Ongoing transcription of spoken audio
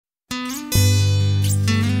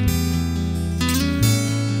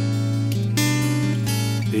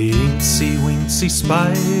teensy-weensy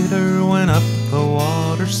spider went up the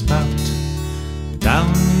water spout.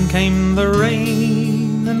 Down came the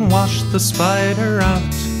rain and washed the spider out.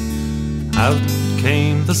 Out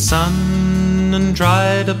came the sun and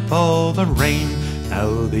dried up all the rain.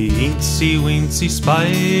 Now the teensy-weensy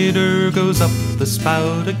spider goes up the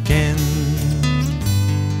spout again.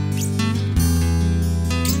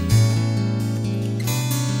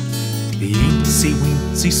 The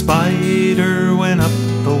teensy-weensy spider went up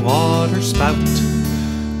the water spout.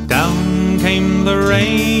 Down came the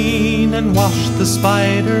rain and washed the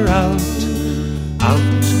spider out.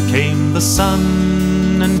 Out came the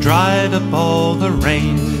sun and dried up all the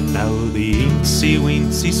rain. Now the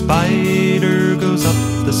teensy-weensy spider goes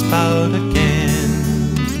up the spout again.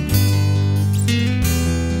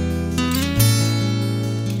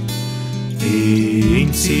 The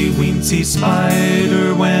teensy-weensy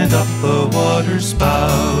spider went up the water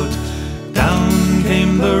spout. Down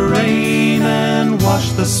came the rain and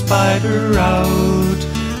washed the spider out.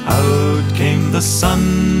 Out came the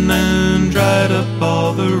sun and dried up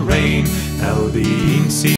all the rain. Now the teensy